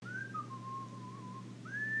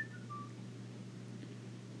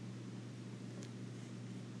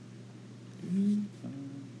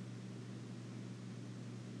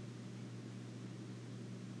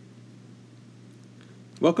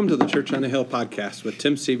Welcome to the Church on the Hill podcast with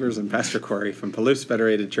Tim Sievers and Pastor Corey from Palouse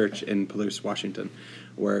Federated Church in Palouse, Washington.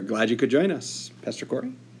 We're glad you could join us. Pastor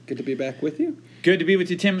Corey, good to be back with you. Good to be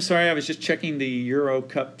with you, Tim. Sorry, I was just checking the Euro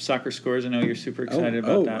Cup soccer scores. I know you're super excited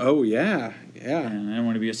about that. Oh, yeah. And I don't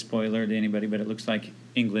want to be a spoiler to anybody, but it looks like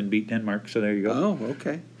England beat Denmark, so there you go. Oh,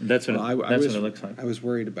 okay. That's what what it looks like. I was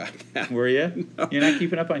worried about that. Were you? No. You're not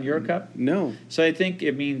keeping up on Euro Cup? No. So I think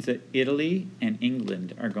it means that Italy and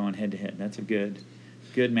England are going head-to-head. That's a good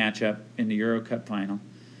matchup in the Euro Cup final.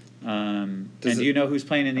 And do you know who's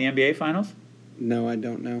playing in the NBA finals? No, I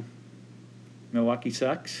don't know. Milwaukee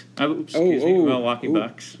Bucks. Milwaukee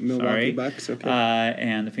Bucks. Milwaukee Bucks, okay.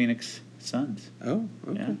 And the Phoenix Suns. Oh,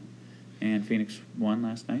 okay. Yeah. And Phoenix won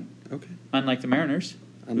last night. Okay. Unlike the Mariners,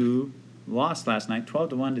 who lost last night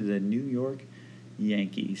 12-1 to the New York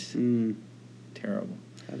Yankees. Terrible.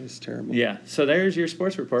 That is terrible. Yeah. So there's your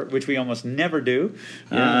sports report, which we almost never do.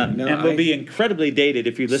 And will be incredibly dated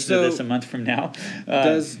if you listen to this a month from now.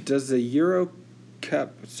 Does the Euro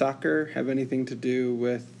Cup soccer have anything to do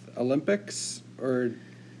with Olympics, or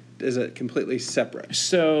is it completely separate?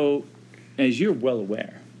 So, as you're well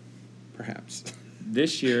aware, perhaps,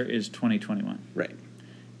 this year is 2021. Right.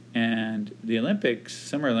 And the Olympics,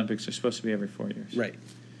 Summer Olympics, are supposed to be every 4 years. Right.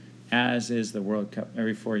 As is the World Cup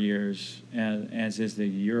every 4 years, as is the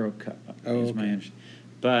Euro Cup, my understanding.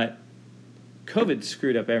 But COVID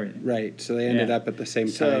screwed up everything. Right, so they ended up at the same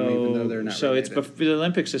time, even though they're not related. The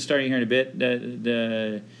Olympics is starting here in a bit.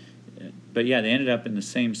 But yeah, they ended up in the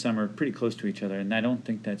same summer, pretty close to each other, and I don't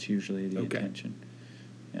think that's usually the intention.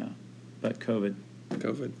 Yeah, but COVID.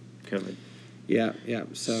 Yeah.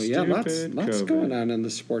 So lots going on in the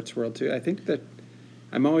sports world too. I think that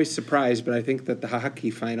I'm always surprised, but I think that the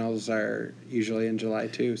hockey finals are usually in July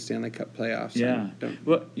too. Stanley Cup playoffs. Yeah.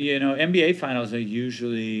 Well, NBA finals are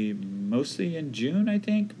usually mostly in June, I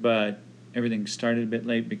think, but everything started a bit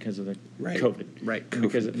late because of the COVID. Right.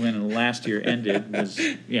 Because when last year ended was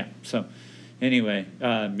So anyway,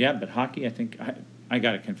 but hockey. I think I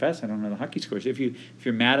got to confess I don't know the hockey scores. If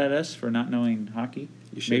you're mad at us for not knowing hockey,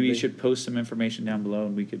 you should post some information down below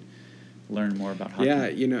and we could learn more about hockey.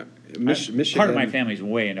 Yeah, Michigan. Part of my family's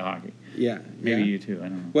way into hockey. Yeah. Maybe you too. I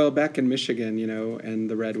don't know. Well, back in Michigan, and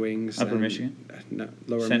the Red Wings. Upper Michigan? No,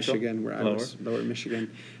 Lower Central? Michigan, where I was. Lower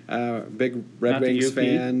Michigan. Big Not Red Wings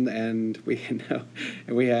fan, and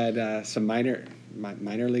we had some minor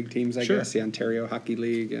league teams, I guess, the Ontario Hockey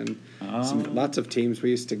League, and lots of teams. We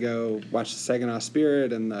used to go watch the Saginaw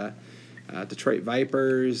Spirit and the Detroit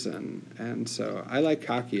Vipers, and so I like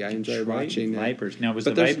hockey. I enjoy watching Vipers. Now, was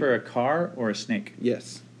the Viper a car or a snake?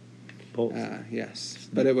 Yes. Both. Yes,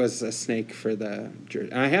 but it was a snake for the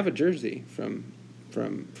jersey. I have a jersey from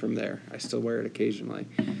there. I still wear it occasionally,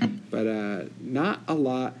 but not a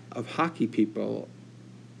lot of hockey people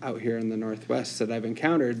out here in the Northwest that I've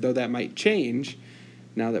encountered. Though that might change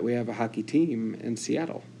now that we have a hockey team in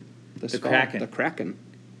Seattle. The Kraken.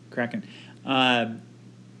 Kraken. I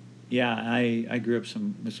grew up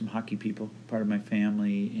with some hockey people, part of my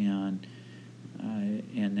family, and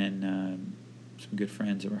then some good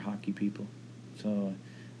friends that were hockey people. So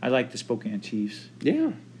I like the Spokane Chiefs.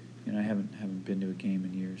 Yeah. I haven't been to a game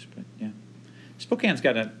in years, but yeah. Spokane's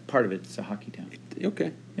got a part of it's a hockey town.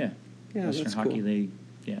 Okay. Yeah. Yeah, Western that's Hockey cool. League.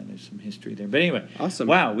 Yeah, there's some history there. But anyway. Awesome.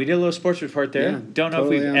 Wow, we did a little sports report there. Yeah, Don't know if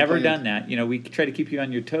we've ever unplanned. done that. We try to keep you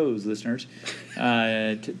on your toes, listeners.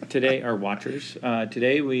 Today, our watchers.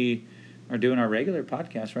 Today we are doing our regular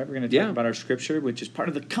podcast, right? We're going to talk about our scripture, which is part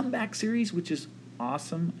of the Comeback series, which is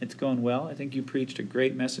awesome. It's going well. I think you preached a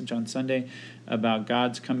great message on Sunday about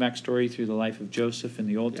God's comeback story through the life of Joseph in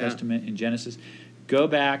the Old Testament in Genesis. Go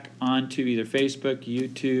back onto either Facebook,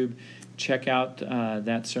 YouTube, check out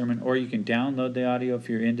that sermon, or you can download the audio if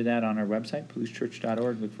you're into that on our website,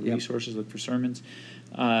 PalouseChurch.org. Look for resources, look for sermons.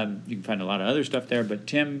 You can find a lot of other stuff there, but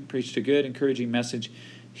Tim preached a good, encouraging message.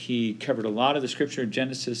 He covered a lot of the scripture in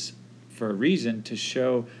Genesis for a reason, to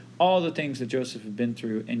show all the things that Joseph had been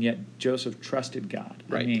through, and yet Joseph trusted God.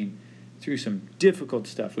 Right. I mean, through some difficult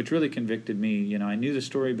stuff, which really convicted me. I knew the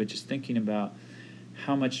story, but just thinking about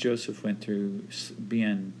how much Joseph went through,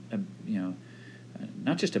 being,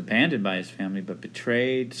 not just abandoned by his family, but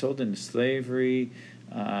betrayed, sold into slavery,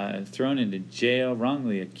 thrown into jail,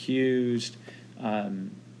 wrongly accused,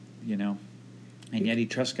 and yet he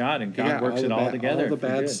trusts God, and God works it all together. All the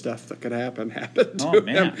bad stuff that could happen happened to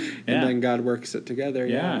him, and then God works it together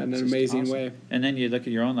in an amazing way. And then you look at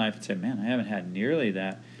your own life and say, man, I haven't had nearly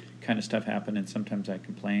that kind of stuff happen, and sometimes I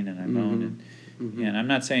complain and I moan. And I'm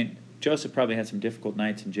not saying Joseph probably had some difficult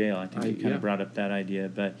nights in jail. I think he kind of brought up that idea,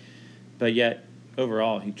 but yet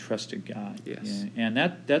overall he trusted God. Yes. And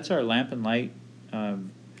that's our lamp and light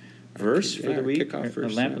verse for the week. Kickoff A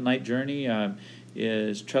verse, lamp and light journey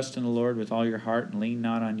is trust in the Lord with all your heart and lean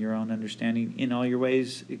not on your own understanding. In all your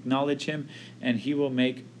ways acknowledge him, and he will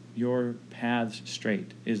make your paths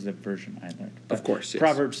straight, is the version I learned. But of course, yes.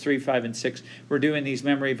 Proverbs 3, 5, and 6. We're doing these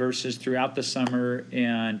memory verses throughout the summer,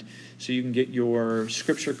 and so you can get your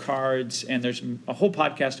scripture cards, and there's a whole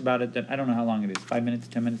podcast about it that I don't know how long it is, 5 minutes,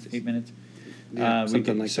 10 minutes, 8 minutes? Yeah,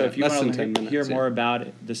 something like so that. If you want to hear more about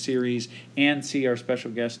it, the series and see our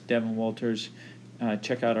special guest, Devin Walters,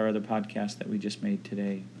 check out our other podcast that we just made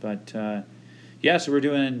today. But, so we're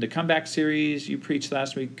doing the Comeback series. You preached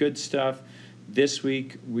last week. Good stuff. This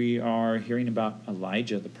week, we are hearing about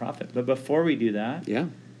Elijah the prophet. But before we do that,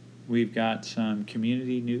 we've got some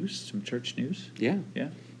community news, some church news.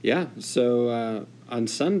 Yeah. So on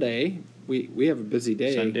Sunday, we have a busy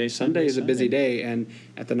day. Sunday is a busy day, and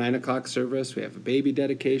at the 9 o'clock service, we have a baby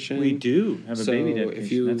dedication. We do have a baby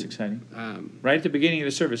dedication. That's exciting. Right at the beginning of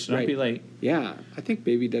the service, so don't be late. Yeah, I think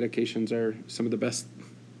baby dedications are some of the best.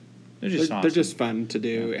 They're just awesome. They're just fun to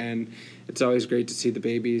do, and it's always great to see the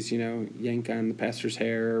babies, yank on the pastor's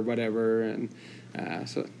hair or whatever, and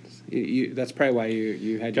so that's probably why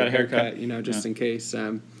you had your haircut, just in case.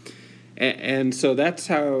 And so that's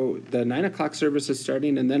how the 9 o'clock service is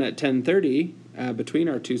starting, and then at 10:30, between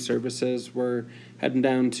our two services, we're heading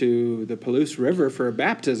down to the Palouse River for a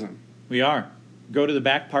baptism. We are. Go to the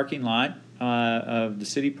back parking lot of the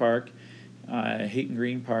city park, Hayton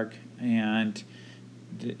Green Park, and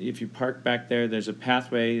if you park back there, there's a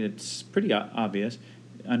pathway that's pretty obvious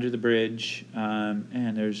under the bridge,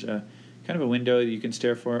 and there's a kind of a window that you can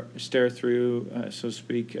stare through, so to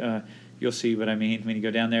speak. You'll see what I mean when you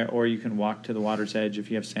go down there, or you can walk to the water's edge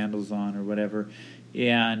if you have sandals on or whatever.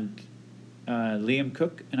 And Liam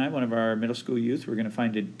Cook and I, one of our middle school youth, we're going to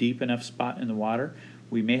find a deep enough spot in the water.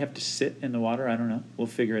 We may have to sit in the water. I don't know. We'll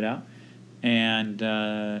figure it out. And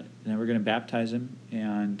then we're going to baptize him,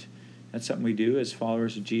 and that's something we do as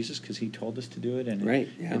followers of Jesus because he told us to do it, and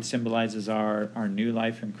it symbolizes our new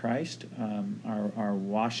life in Christ, our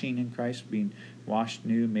washing in Christ, being washed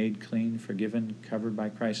new, made clean, forgiven, covered by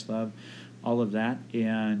Christ's love, all of that.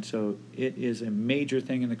 And so it is a major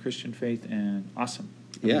thing in the Christian faith, and awesome.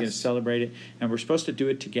 We're going to celebrate it, and we're supposed to do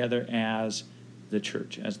it together as the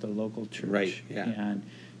church, as the local church. Right, yeah. And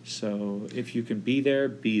so if you can be there,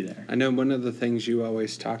 be there. I know one of the things you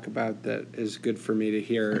always talk about that is good for me to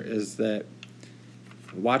hear is that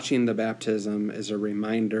watching the baptism is a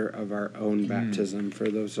reminder of our own baptism for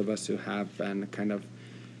those of us who have been, kind of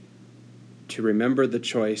to remember the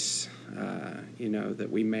choice, that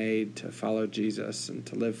we made to follow Jesus and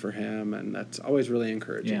to live for him, and that's always really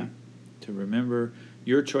encouraging. Yeah, to remember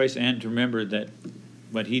your choice and to remember that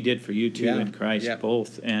what he did for you too in Christ,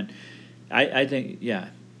 both. And I think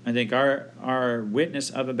our witness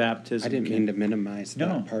of a baptism. I didn't mean to minimize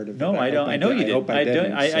that part of it. No, I don't. I know you did.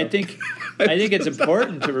 I think it's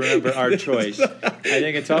important to remember our choice. I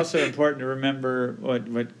think it's also important to remember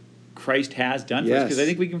what Christ has done for us, because I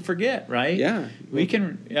think we can forget, right? Yeah, we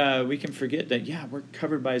can forget that. Yeah, we're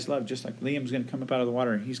covered by his love. Just like Liam's going to come up out of the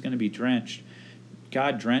water and he's going to be drenched.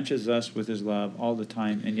 God drenches us with his love all the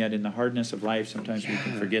time, and yet in the hardness of life, sometimes we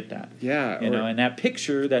can forget that. Yeah. And that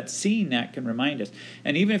picture, that scene, that can remind us.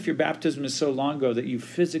 And even if your baptism is so long ago that you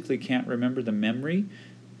physically can't remember the memory,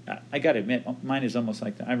 I got to admit, mine is almost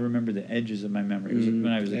like that. I remember the edges of my memory. It was when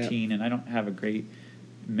I was a teen, and I don't have a great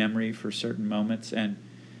memory for certain moments.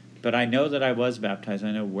 But I know that I was baptized.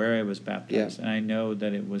 I know where I was baptized. And I know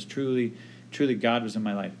that it was truly, truly God was in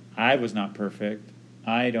my life. I was not perfect.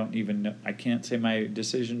 I don't even know. I can't say my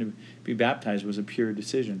decision to be baptized was a pure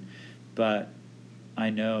decision, but I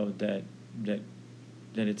know that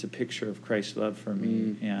it's a picture of Christ's love for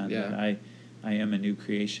me, and that I am a new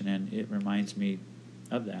creation, and it reminds me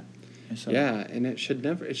of that. And so, and it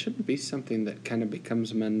shouldn't be something that kind of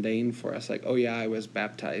becomes mundane for us, like, oh yeah, I was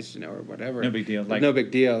baptized, or whatever. No big deal. No big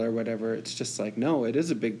deal or whatever. It's just like, no, it is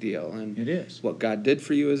a big deal, and it is. What God did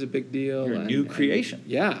for you is a big deal. You're a new creation.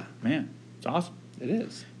 Man, it's awesome. It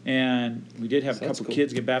is. And we did have a couple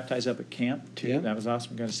kids get baptized up at camp, too. That was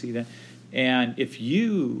awesome. Got to see that. And if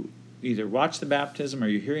you either watch the baptism or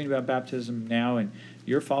you're hearing about baptism now and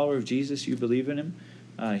you're a follower of Jesus, you believe in him,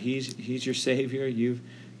 he's your Savior, you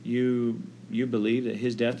believe that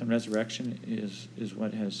his death and resurrection is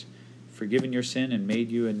what has forgiven your sin and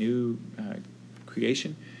made you a new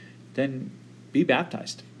creation, then be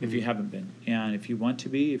baptized if you haven't been. And if you want to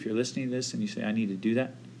be, if you're listening to this and you say, I need to do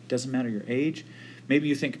that, it doesn't matter your age. Maybe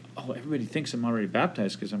you think, everybody thinks I'm already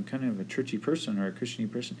baptized because I'm kind of a churchy person or a Christian-y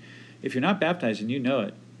person. If you're not baptized and you know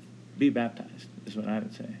it, be baptized is what I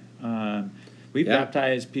would say. We've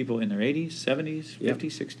baptized people in their 80s, 70s,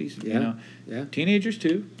 50s, 60s, you know, teenagers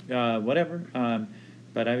too, whatever.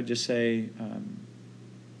 But I would just say,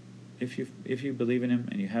 if you believe in him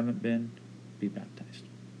and you haven't been, be baptized.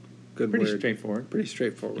 Good Pretty word. straightforward. Pretty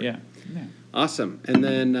straightforward. Yeah. Awesome. And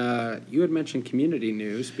then you had mentioned community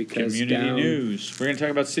news because news. We're going to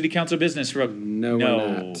talk about city council business. No, we're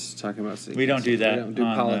not talking about city council. We don't do that. We don't do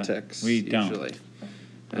politics. We don't. Usually.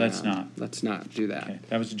 Let's not. Let's not do that. Okay,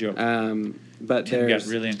 that was a joke. But Tim there's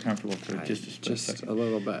got really uncomfortable for just a split second. A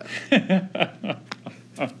little bit.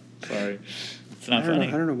 Sorry. It's not funny.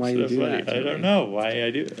 I don't know why you do that. I don't know why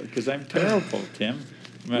I do it. Because I'm terrible, Tim.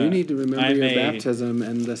 You need to remember your baptism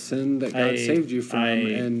and the sin that God saved you from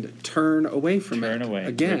and turn away from it. Turn away.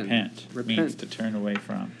 Again. Repent means to turn away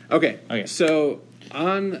from. Okay. So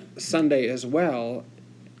on Sunday as well,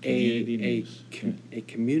 a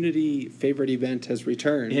community favorite event has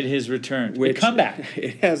returned. It has returned. A comeback.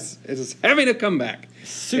 It is having a comeback.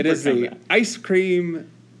 Super it is comeback. The ice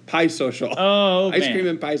cream pie social. Oh, ice cream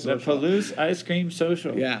and pie social. The Palouse Ice Cream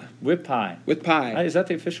Social. Yeah. With pie. With pie. Is that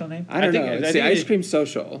the official name? I don't know. It's the ice cream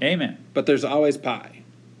social. Amen. But there's always pie.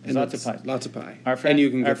 There's lots of pie. Lots of pie. Our friend, and you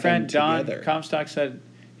can get friend Don together. Comstock said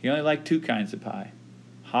he only liked 2 kinds of pie,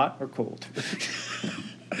 hot or cold.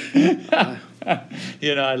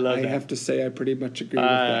 You know, I love that. I have to say I pretty much agree with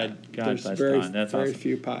that. God There's bless very, Don. That's very awesome.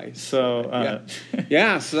 few pies. So,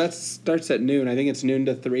 so that starts at noon. I think it's noon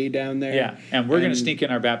to 3 down there. Yeah, and we're going to sneak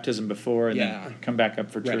in our baptism before and then come back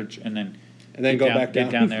up for church and then go back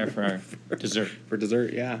down. Get down there for our dessert. For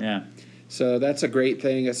dessert, yeah. Yeah. So that's a great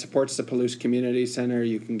thing. It supports the Palouse Community Center.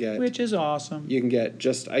 You can get... Which is awesome. You can get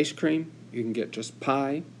just ice cream. You can get just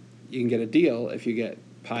pie. You can get a deal if you get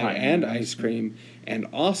pie and ice cream. And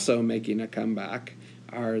also making a comeback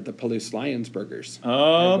are the Palouse Lions Burgers.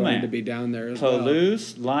 Oh, They're man. going to be down there as well.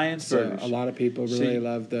 Palouse Lions Burgers. A lot of people really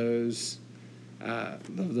love those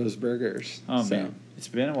burgers. Oh, man. It's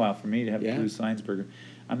been a while for me to have Palouse Lions Burger.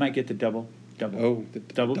 I might get the double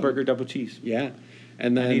burger, double cheese. Yeah.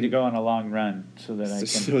 And then I need to go on a long run so that I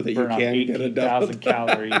can burn off get a double 18,000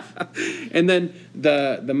 calories. And then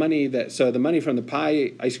the money from the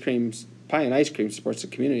pie and ice cream supports the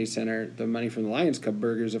community center. The money from the Lions Club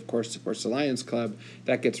burgers, of course, supports the Lions Club.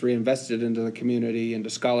 That gets reinvested into the community, into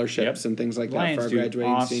scholarships and things like Lions that for our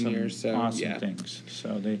graduating seniors. So awesome things.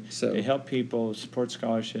 So they help people, support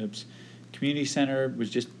scholarships. Community center was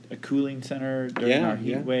just a cooling center during our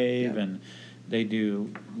heat wave, and they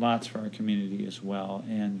do lots for our community as well.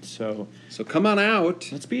 And so come on out.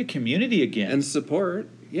 Let's be a community again and support.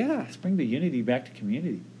 Yeah, let's bring the unity back to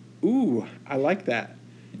community. Ooh, I like that.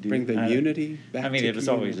 Bring the unity back. I mean, it was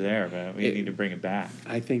always there, but we need to bring it back.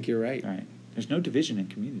 I think you're right. Right. There's no division in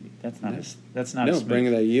community. That's not. Bring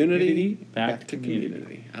the unity back to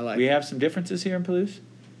community. I like. We have some differences here in Palouse,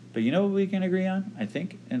 but you know what we can agree on? I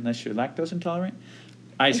think, unless you're lactose intolerant,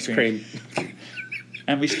 ice cream.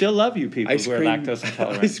 And we still love you people who are lactose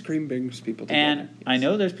intolerant. Ice cream brings people together. And I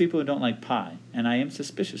know there's people who don't like pie, and I am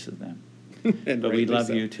suspicious of them. But we love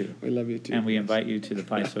you too. We love you too. And we invite you to the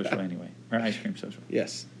pie social anyway, or ice cream social.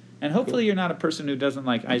 Yes. And hopefully you're not a person who doesn't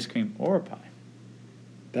like ice cream or pie.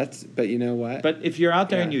 But you know what? But if you're out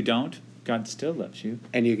there and you don't, God still loves you.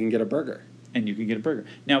 And you can get a burger.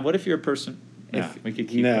 Now, what if you're a person... we could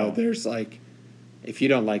keep going. There's if you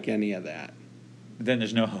don't like any of that, then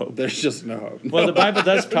there's no hope. There's just no hope. Well, the Bible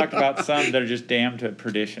does talk about some that are just damned to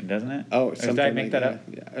perdition, doesn't it? Oh, did I make that up?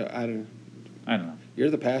 Yeah, I don't know. You're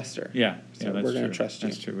the pastor. Yeah, so we're going to trust you.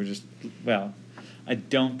 That's true. I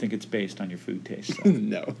don't think it's based on your food taste. So.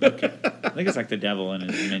 No. Okay. I think it's like the devil and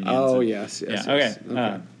his minions. Oh, yes.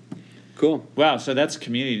 Okay. Cool. Wow, so that's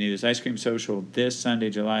community news. Ice Cream Social this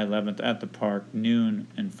Sunday, July 11th at the park, noon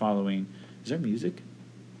and following. Is there music?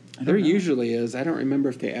 There usually is. I don't remember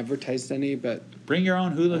if they advertised any, but... Bring your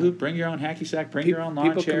own hula hoop, bring your own hacky sack, bring your own lawn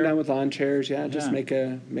chair. People come down with lawn chairs, just make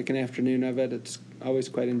an afternoon of it. It's always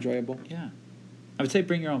quite enjoyable. Yeah. I would say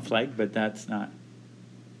bring your own flag, but that's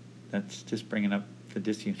just bringing up the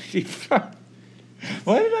disunity.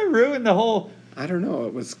 Why did I ruin the whole... I don't know.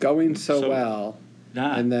 It was going so well.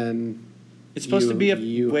 And then... It's supposed to be a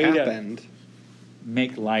way happened. To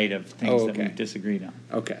make light of things that we've disagreed on.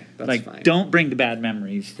 Okay, that's fine. Don't bring the bad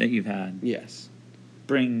memories that you've had. Yes.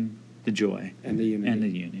 Bring the joy. And the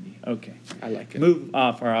unity. Okay. I like it. Move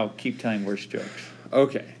off or I'll keep telling worse jokes.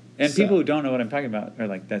 Okay. And people who don't know what I'm talking about are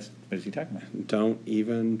like, what is he talking about? Don't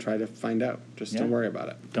even try to find out. Just don't worry about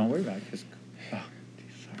it. Don't worry about it.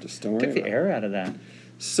 Just don't worry about it. Took the air out of that.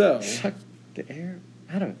 So. Suck the air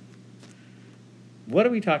out of it. What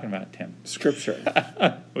are we talking about, Tim? Scripture.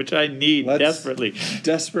 Which I need desperately.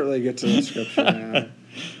 Desperately get to the scripture now.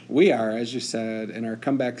 We are, as you said, in our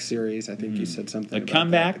comeback series. I think you said something about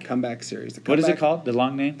comeback? that. The comeback series. What is it called? The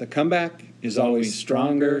long name? The comeback is always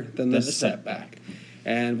stronger than the setback.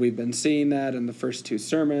 And we've been seeing that in the first two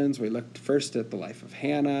sermons. We looked first at the life of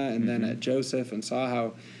Hannah and then at Joseph and saw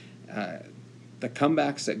how the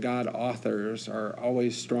comebacks that God authors are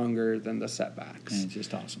always stronger than the setbacks. And it's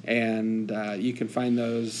just awesome. And you can find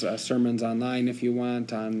those sermons online if you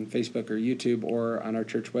want, on Facebook or YouTube, or on our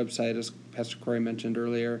church website, as Pastor Corey mentioned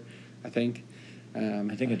earlier, I think.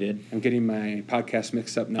 I think I did. I'm getting my podcast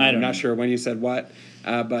mixed up now. I'm not sure when you said what,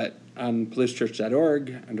 but on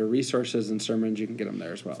PaluseChurch.org, under resources and sermons, you can get them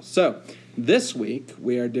there as well. So this week,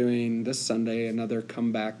 we are doing, this Sunday, another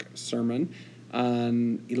comeback sermon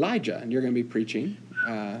on Elijah, and you're going to be preaching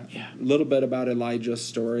a little bit about Elijah's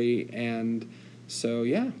story. And so,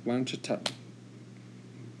 why don't you tell?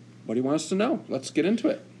 What do you want us to know? Let's get into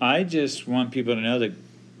it. I just want people to know that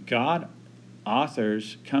God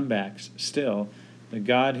authors comebacks still. The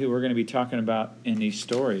God who we're going to be talking about in these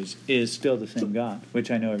stories is still the same God, which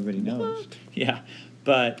I know everybody knows. What? Yeah.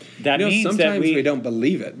 But that means sometimes that we don't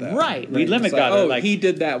believe it, though. Right. We limit God. God. Oh, he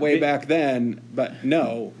did that way back then. But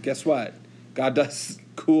no, guess what? God does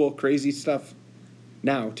cool, crazy stuff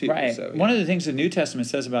now, too. Right. So, One of the things the New Testament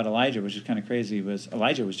says about Elijah, which is kind of crazy, was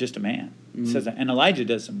Elijah was just a man. It says that. And Elijah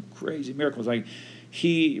does some crazy miracles. Like,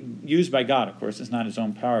 he, used by God, of course, it's not his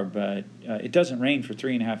own power, but it doesn't rain for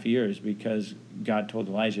 3.5 years because God told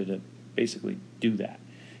Elijah to basically do that,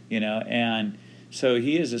 and so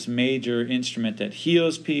he is this major instrument that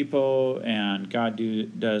heals people, and God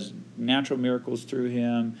does natural miracles through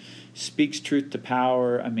him, speaks truth to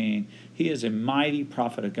power. I mean, he is a mighty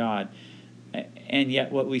prophet of God. And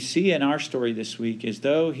yet what we see in our story this week is,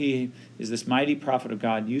 though he is this mighty prophet of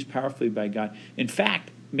God, used powerfully by God, in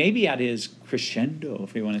fact, maybe at his crescendo,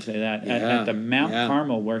 if we want to say that, at the Mount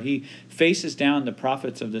Carmel, where he faces down the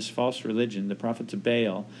prophets of this false religion, the prophets of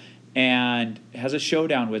Baal, and has a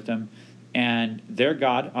showdown with them. And their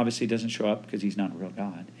God obviously doesn't show up because he's not a real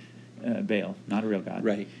God. Baal, not a real God.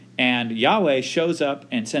 Right. And Yahweh shows up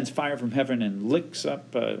and sends fire from heaven and licks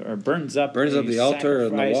up or burns up the altar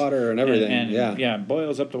and the water and everything. And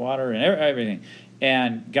boils up the water and everything.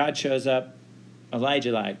 And God shows up.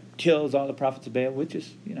 Elijah kills all the prophets of Baal, which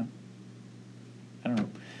is, I don't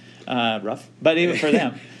know, rough. But even for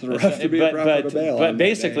them, it's rough to be a prophet of Baal. But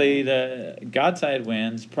basically, the God side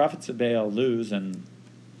wins. Prophets of Baal lose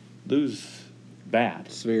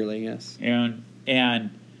bad. Severely, yes.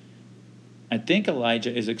 And I think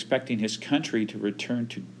Elijah is expecting his country to return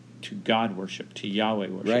to God worship, to Yahweh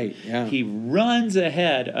worship. Right, yeah. He runs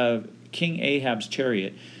ahead of King Ahab's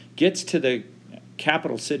chariot, gets to the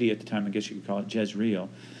capital city at the time, I guess you could call it Jezreel,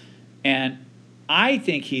 and I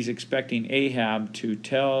think he's expecting Ahab to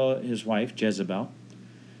tell his wife, Jezebel,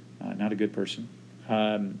 not a good person,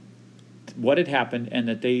 what had happened, and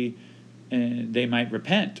that they might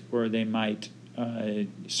repent, or they might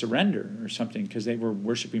surrender or something, because they were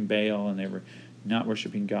worshiping Baal and they were not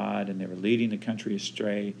worshiping God and they were leading the country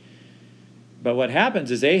astray. But what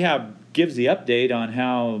happens is Ahab gives the update on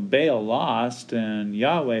how Baal lost and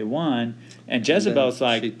Yahweh won, and Jezebel's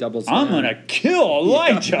like, I'm going to kill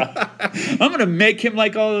Elijah. I'm going to make him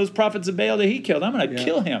like all those prophets of Baal that he killed. I'm going to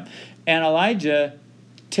kill him. And Elijah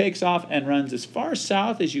takes off and runs as far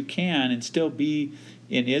south as you can and still be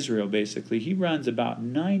in Israel, basically. He runs about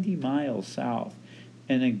 90 miles south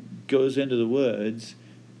and then goes into the woods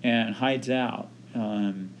and hides out,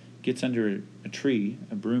 gets under a tree,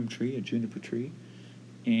 a broom tree, a juniper tree,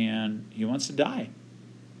 and he wants to die.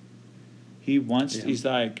 He's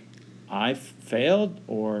like, I failed,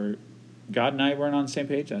 or God and I weren't on the same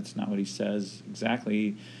page. That's not what he says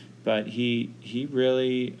exactly, but he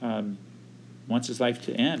really wants his life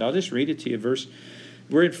to end. I'll just read it to you.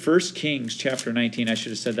 We're in 1 Kings chapter 19. I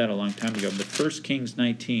should have said that a long time ago, but 1 Kings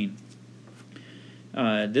 19.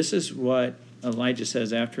 This is what Elijah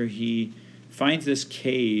says after he finds this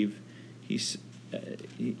cave.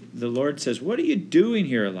 The Lord says, what are you doing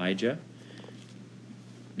here, Elijah?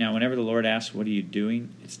 Now, whenever the Lord asks, what are you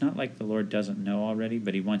doing? It's not like the Lord doesn't know already,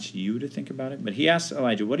 but he wants you to think about it. But he asks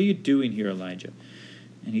Elijah, what are you doing here, Elijah?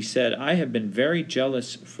 And he said, I have been very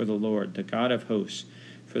jealous for the Lord, the God of hosts.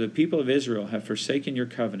 For the people of Israel have forsaken your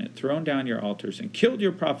covenant, thrown down your altars, and killed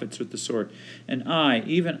your prophets with the sword. And I,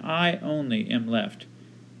 even I only, am left.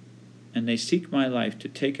 And they seek my life to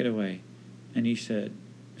take it away. And he said,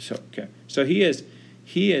 So he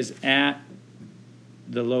is at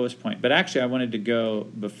the lowest point. But actually, I wanted to go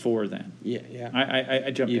before then. Yeah.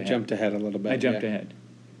 I jumped ahead. You jumped ahead a little bit. I jumped ahead.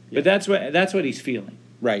 Yeah. But that's what he's feeling.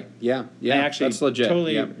 Right. Yeah. Actually, that's legit.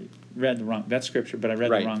 Totally read the wrong. That's scripture, but I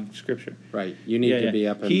read Right. the wrong scripture. Right. You need to be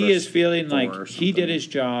up in He verse is feeling 4 like or he did something. his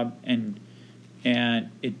job and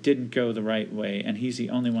it didn't go the right way, and he's the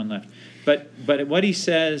only one left. But what he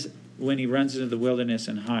says when he runs into the wilderness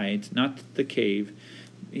and hides, not the cave,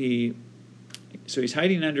 so he's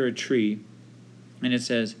hiding under a tree, and it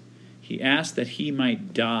says, he asked that he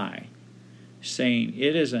might die, saying,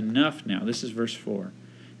 "It is enough now." This is verse 4.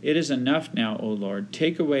 "It is enough now, O Lord.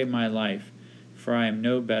 Take away my life, for I am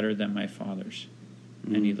no better than my fathers."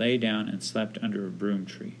 And he lay down and slept under a broom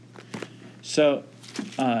tree. So,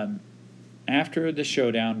 after the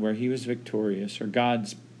showdown where he was victorious, or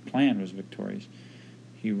God's plan was victorious,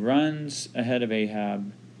 he runs ahead of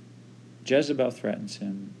Ahab. Jezebel threatens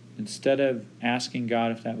him. Instead of asking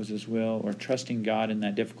God if that was his will or trusting God in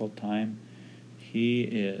that difficult time, he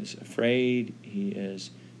is afraid.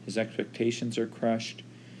 His expectations are crushed,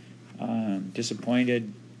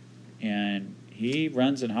 disappointed, and he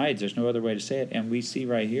runs and hides. There's no other way to say it. And we see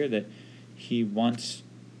right here that he wants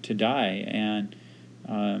to die. And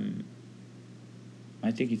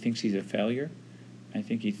I think he thinks he's a failure. I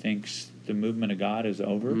think he thinks the movement of God is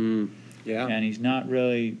over. Yeah. And he's not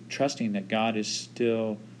really trusting that God is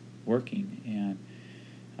still working.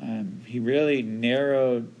 And he really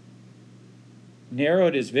narrowed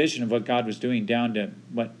his vision of what God was doing down to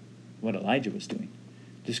what Elijah was doing.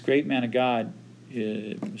 This great man of God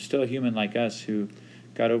was still a human like us who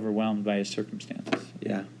got overwhelmed by his circumstances.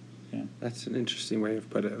 Yeah. Yeah. That's an interesting way of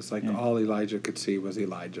putting it. It was like all Elijah could see was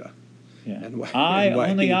Elijah. Yeah. And I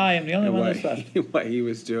am the only one that's left. What he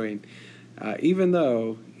was doing. Even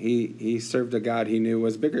though he served a God he knew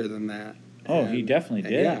was bigger than that. Oh, he definitely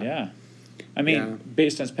did, yeah. I mean,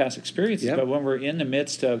 based on his past experiences, but when we're in the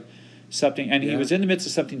midst of something, and he was in the midst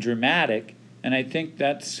of something dramatic, and I think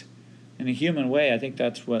that's, in a human way, I think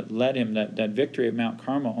that's what led him, that victory at Mount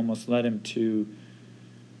Carmel almost led him to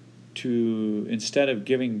instead of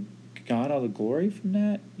giving God all the glory from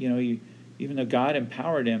that, even though God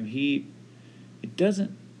empowered him, it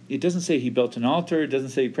doesn't say he built an altar, it doesn't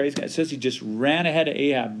say he praised God, it says he just ran ahead of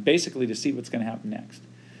Ahab basically to see what's going to happen next.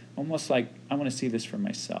 Almost like, I want to see this for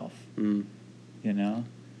myself, Yeah.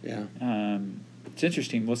 It's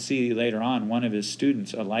interesting, we'll see later on, one of his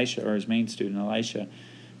students, Elisha, or his main student, Elisha,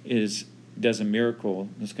 does a miracle.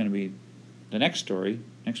 That's going to be the next story,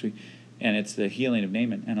 next week, and it's the healing of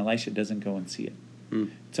Naaman, and Elisha doesn't go and see it.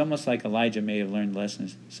 It's almost like Elijah may have learned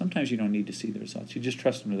lessons. Sometimes you don't need to see the results. You just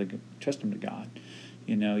trust him to God.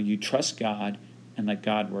 You trust God and let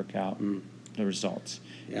God work out the results.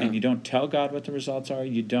 Yeah. And you don't tell God what the results are.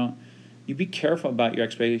 You be careful about your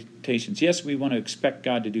expectations. Yes, we want to expect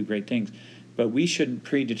God to do great things, but we shouldn't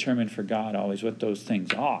predetermine for God always what those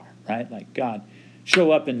things are, right? Like, God,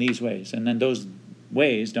 show up in these ways, and then those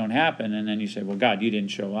ways don't happen, and then you say, well, God, you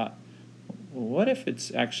didn't show up. Well, what if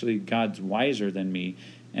it's actually God's wiser than me,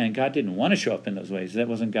 and God didn't want to show up in those ways? That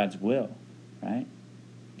wasn't God's will, right?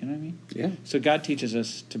 You know what I mean? Yeah. So God teaches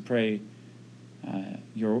us to pray,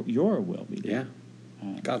 your will be done.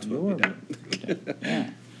 Yeah. God's will be done. Yeah.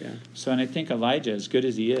 Yeah. So, and I think Elijah, as good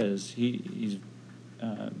as he is, he's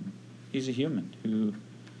a human who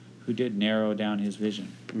did narrow down his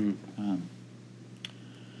vision.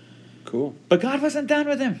 Cool. But God wasn't done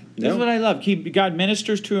with him. This is what I love. God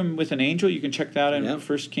ministers to him with an angel. You can check that out in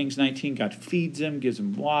 1 Kings 19. God feeds him, gives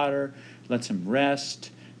him water, lets him rest,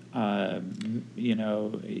 and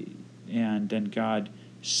then God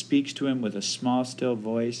speaks to him with a small, still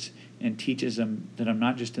voice and teaches him that I'm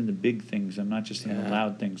not just in the big things. I'm not just in the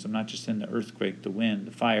loud things. I'm not just in the earthquake, the wind,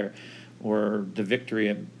 the fire, or the victory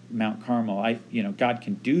at Mount Carmel. God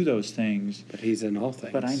can do those things. But he's in all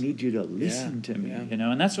things. But I need you to listen to me,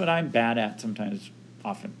 and that's what I'm bad at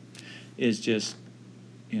often, is just,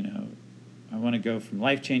 I want to go from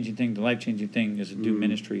life-changing thing to life-changing thing as a do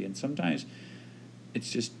ministry, and sometimes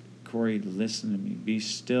it's just, Corey, listen to me. Be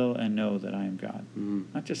still and know that I am God.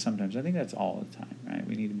 Not just sometimes. I think that's all the time, right?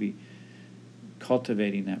 We need to be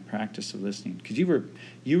cultivating that practice of listening. Because you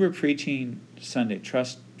were preaching Sunday,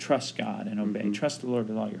 trust God and obey. Trust the Lord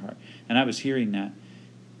with all your heart. And I was hearing that.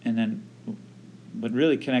 And then what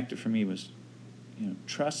really connected for me was,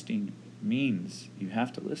 trusting means you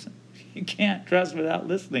have to listen. You can't trust without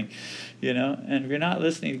listening, And if you're not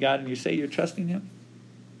listening to God and you say you're trusting Him,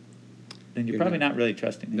 then you're probably not really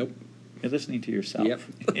trusting Him. Nope. You're listening to yourself.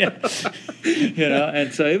 Yep. Yeah.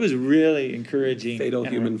 And so it was really encouraging. Fatal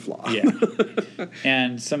human flaw. Yeah.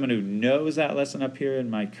 And someone who knows that lesson up here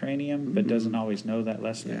in my cranium, but doesn't always know that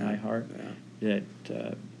lesson in my heart, that,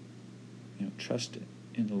 trust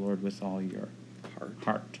in the Lord with all your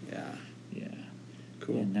heart. Yeah. Yeah.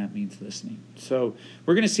 Cool. And that means listening. So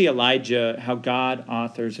we're going to see Elijah, how God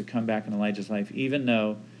authors a comeback in Elijah's life, even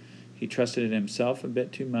though He trusted in himself a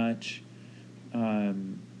bit too much.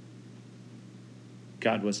 God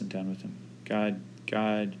wasn't done with him.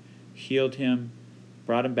 God healed him,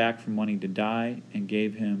 brought him back from wanting to die, and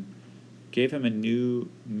gave him a new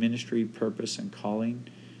ministry purpose and calling.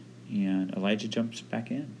 And Elijah jumps back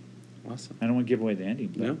in. Awesome. I don't want to give away the ending.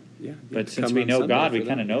 But, No, yeah. But since we know God, we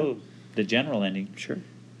kind of know the general ending. Sure.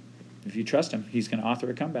 If you trust him, he's going to author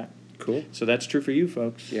a comeback. Cool. So that's true for you,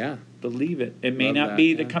 folks. Yeah. Believe it. It may Love not that,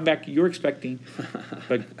 be the yeah. comeback you're expecting,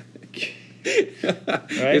 but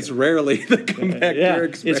It's rarely the comeback you're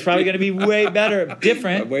expecting. it's probably going to be way better,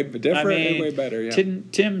 different. Way different and way better, yeah.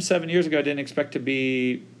 Tim 7 years ago didn't expect to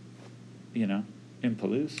be, in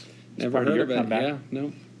Palouse. It's Never part heard your of it. comeback. Yeah,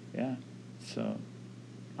 no. Yeah. So,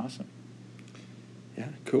 awesome. Yeah,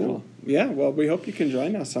 cool. Yeah, well, we hope you can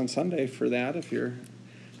join us on Sunday for that. If you're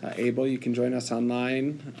able, you can join us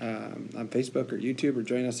online on Facebook or YouTube, or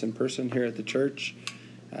join us in person here at the church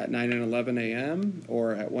at 9 and 11 a.m.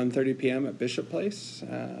 or at 1:30 p.m. at Bishop Place.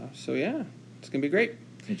 So, yeah, it's going to be great.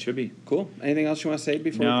 It should be. Cool. Anything else you want to say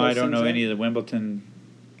before we No, close I don't know things any out? of the Wimbledon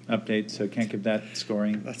updates, so can't give that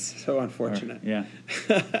scoring. That's so unfortunate. Yeah.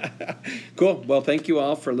 Cool. Well, thank you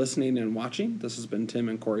all for listening and watching. This has been Tim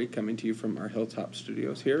and Corey coming to you from our Hilltop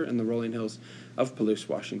studios here in the rolling hills of Palouse,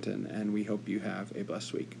 Washington, and we hope you have a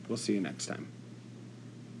blessed week. We'll see you next time.